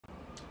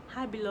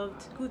Hi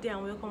beloved, good day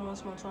and welcome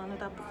once more to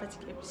another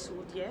prophetic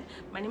episode.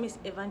 My name is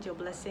Evangel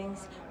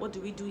Blessings. What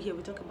do we do here?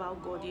 We talk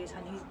about God, yes,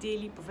 and his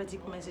daily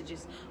prophetic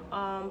messages.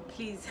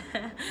 Please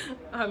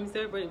is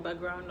everybody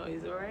background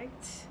noise, alright?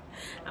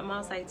 I'm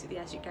outside today,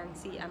 as you can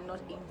see. I'm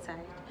not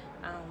inside.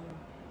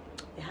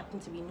 There happen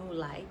to be no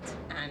light,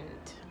 and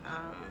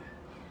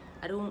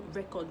I don't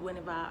record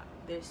whenever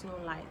there's no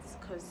lights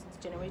because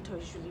the generator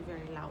is usually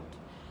very loud.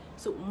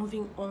 So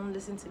moving on,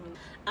 listen to me.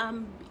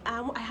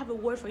 I have a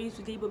word for you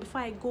today, but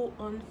before I go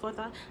on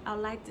further, I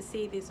would like to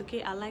say this,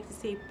 okay? I'd like to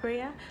say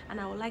prayer,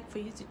 and I would like for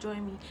you to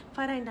join me.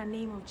 Father, in the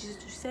name of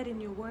Jesus, you said in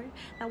your word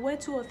that where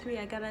 2 or 3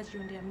 are gathered,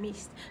 you in their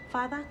midst.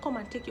 Father, come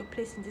and take your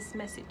place in this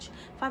message.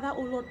 Father,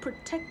 oh Lord,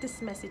 protect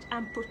this message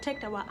and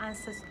protect our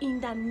answers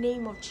in the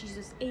name of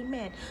Jesus.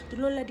 Amen. Do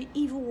not let the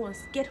evil ones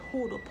get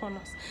hold upon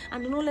us,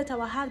 and do not let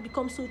our heart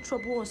become so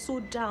troubled and so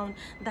down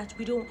that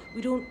we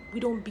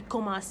don't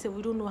become ourselves.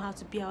 We don't know how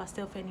to be ourselves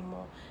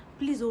anymore.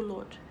 Please, oh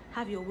Lord,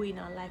 have your way in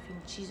our life in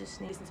Jesus'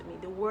 name. Listen to me.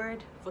 The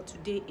word for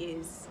today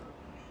is,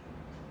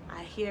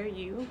 I hear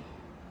you.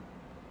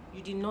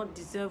 You did not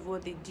deserve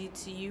what they did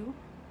to you.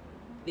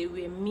 They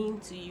were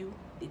mean to you.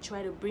 They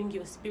try to bring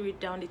your spirit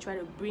down. They try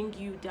to bring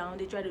you down.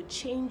 They try to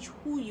change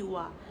who you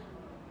are.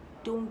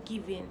 Don't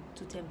give in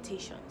to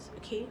temptations,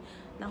 okay?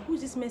 Now,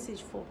 who's this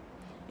message for?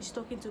 It's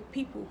talking to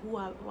people who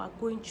are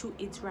going through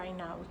it right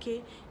now,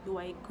 okay? You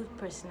are a good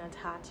person at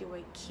heart. You are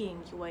a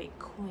king. You are a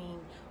queen,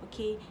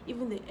 okay?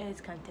 Even the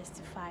earth can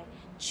testify.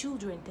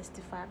 Children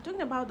testify. I'm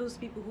talking about those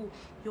people who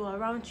you're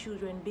around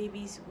children,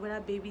 babies, whether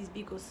babies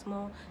big or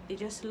small, they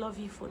just love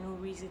you for no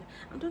reason.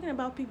 I'm talking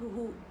about people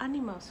who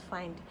animals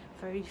find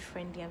very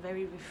friendly and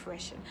very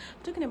refreshing.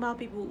 I'm talking about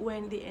people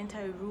when they enter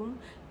a room,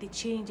 they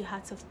change the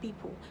hearts of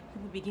people.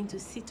 People begin to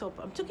sit up.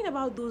 I'm talking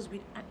about those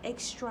with an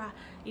extra,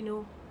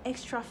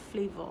 extra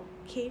flavor,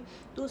 okay?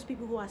 Those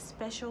people who are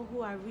special,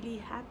 who are really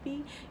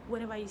happy.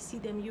 Whenever you see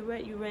them, you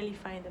rarely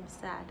find them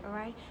sad, all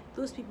right?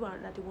 Those people are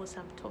the ones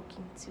I'm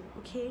talking to,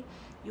 okay?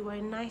 You are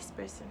a nice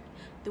person.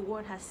 The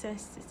world has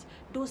sensed it.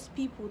 Those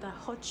people that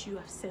hurt you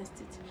have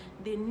sensed it.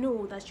 They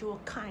know that you are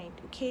kind,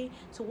 okay?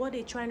 So what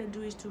they're trying to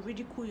do is to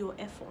ridicule your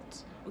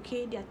efforts,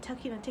 okay? They are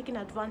taking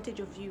advantage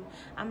of you.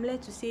 I'm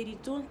led to say this.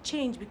 Don't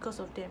change because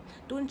of them.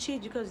 Don't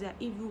change because of their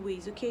evil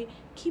ways, okay?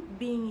 Keep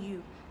being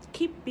you.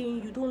 Keep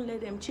being you. Don't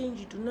let them change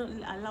you. Do not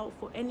allow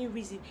for any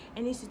reason,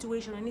 any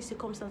situation, any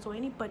circumstance, or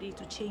anybody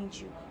to change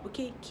you,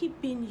 okay?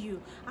 Keep being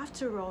you.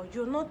 After all,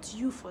 you're not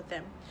you for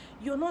them.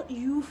 You're not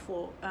you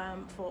for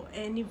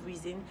any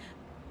reason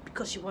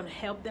because you want to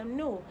help them.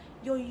 No,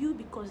 you're you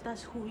because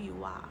that's who you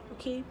are,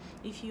 okay?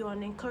 If you're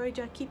an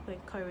encourager, keep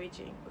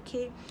encouraging,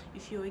 okay?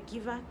 If you're a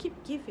giver,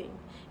 keep giving.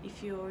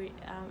 If you're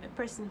a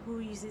person who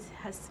uses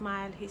his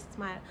smile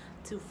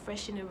to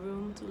freshen a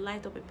room, to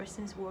light up a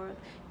person's world,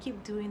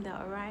 keep doing that,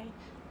 all right?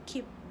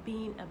 Keep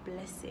being a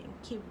blessing.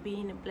 Keep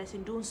being a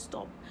blessing. Don't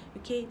stop,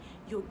 okay?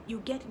 You're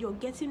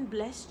getting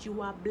blessed.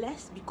 You are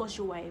blessed because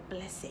you are a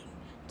blessing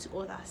to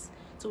others.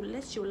 So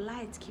let your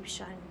light keep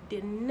shining.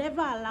 They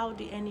never allow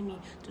the enemy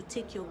to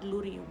take your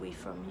glory away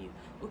from you,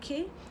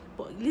 okay?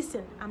 But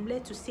listen, I'm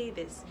led to say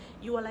this.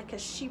 You are like a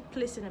sheep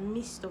placed in the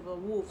midst of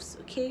wolves,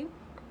 okay?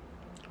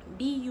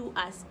 Be you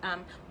as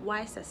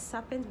wise as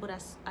serpents, but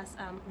as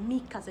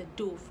meek as a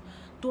dove.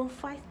 Don't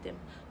fight them.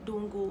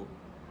 Don't go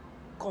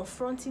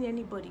confronting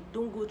anybody.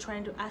 Don't go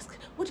trying to ask,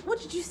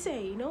 what did you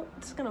say?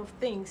 This kind of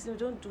things.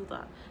 Don't do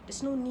that.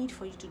 There's no need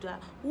for you to do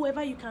that.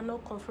 Whoever you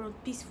cannot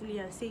confront peacefully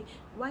and say,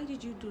 why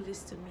did you do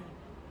this to me?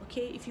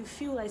 Okay, if you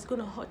feel like it's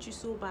gonna hurt you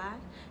so bad,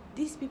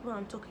 these people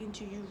I'm talking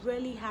to, you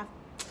rarely have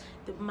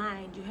the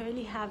mind. You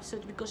rarely have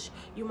such, because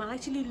you might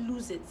actually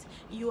lose it.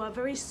 You are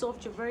very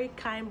soft, you're very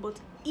kind, but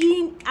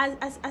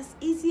as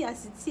easy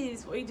as it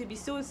is for you to be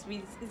so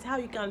sweet, is how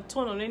you can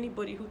turn on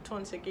anybody who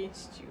turns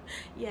against you.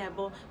 Yeah,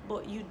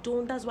 but you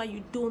don't. That's why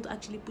you don't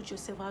actually put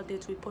yourself out there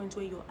to a point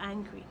where you're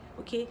angry,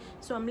 okay?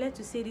 So I'm led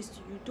to say this to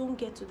you. Don't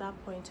get to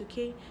that point,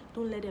 okay?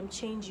 Don't let them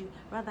change you.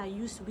 Rather,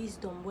 use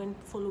wisdom when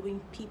following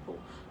people.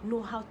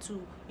 Know how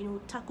to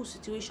tackle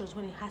situations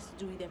when it has to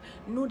do with them.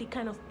 Know the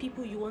kind of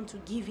people you want to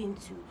give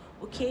into,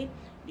 okay?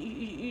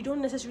 You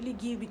don't necessarily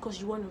give because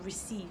you want to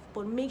receive,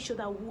 but make sure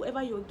that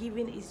whoever you're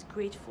giving is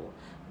grateful.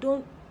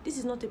 This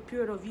is not a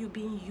period of you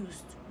being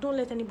used. Don't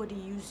let anybody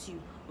use you,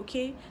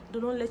 okay?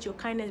 Do not let your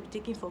kindness be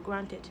taken for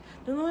granted.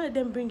 Do not let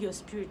them bring your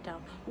spirit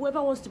down.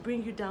 Whoever wants to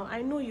bring you down,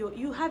 I know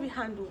you have it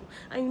handled,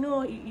 and you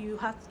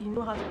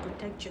know how to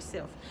protect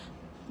yourself.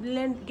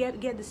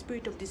 Get the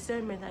spirit of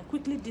discernment and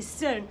quickly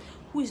discern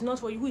who is not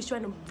for you, who is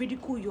trying to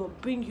ridicule you or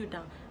bring you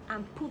down,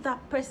 and put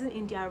that person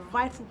in their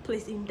rightful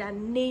place in the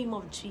name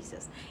of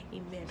Jesus.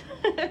 Amen.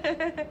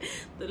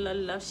 The Lord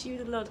loves you.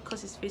 The Lord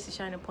causes his face to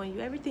shine upon you.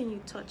 Everything you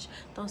touch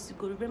turns to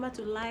good. Remember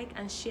to like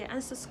and share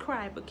and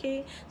subscribe,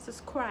 okay?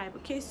 Subscribe,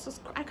 okay?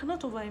 I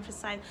cannot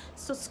overemphasize.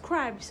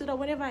 Subscribe so that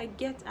whenever I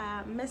get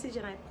a message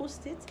and I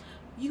post it,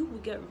 you will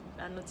get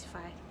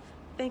notified.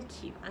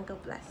 Thank you and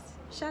God bless.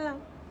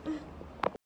 Shalom.